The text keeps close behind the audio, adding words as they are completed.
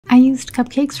I used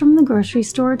cupcakes from the grocery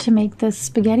store to make this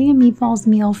spaghetti and meatballs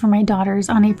meal for my daughters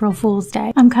on April Fool's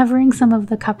Day. I'm covering some of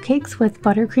the cupcakes with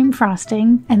buttercream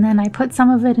frosting, and then I put some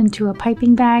of it into a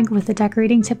piping bag with a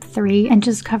decorating tip 3 and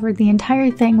just covered the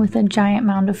entire thing with a giant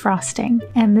mound of frosting.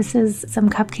 And this is some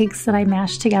cupcakes that I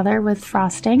mashed together with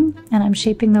frosting, and I'm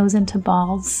shaping those into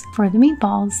balls for the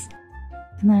meatballs.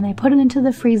 And then I put it into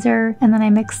the freezer, and then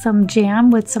I mixed some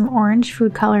jam with some orange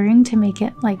food coloring to make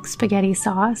it like spaghetti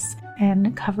sauce,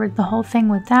 and covered the whole thing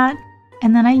with that.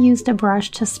 And then I used a brush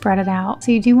to spread it out.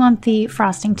 So you do want the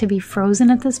frosting to be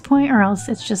frozen at this point, or else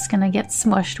it's just gonna get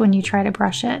smushed when you try to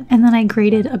brush it. And then I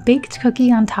grated a baked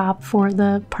cookie on top for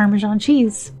the Parmesan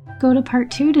cheese. Go to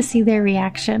part 2 to see their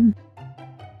reaction.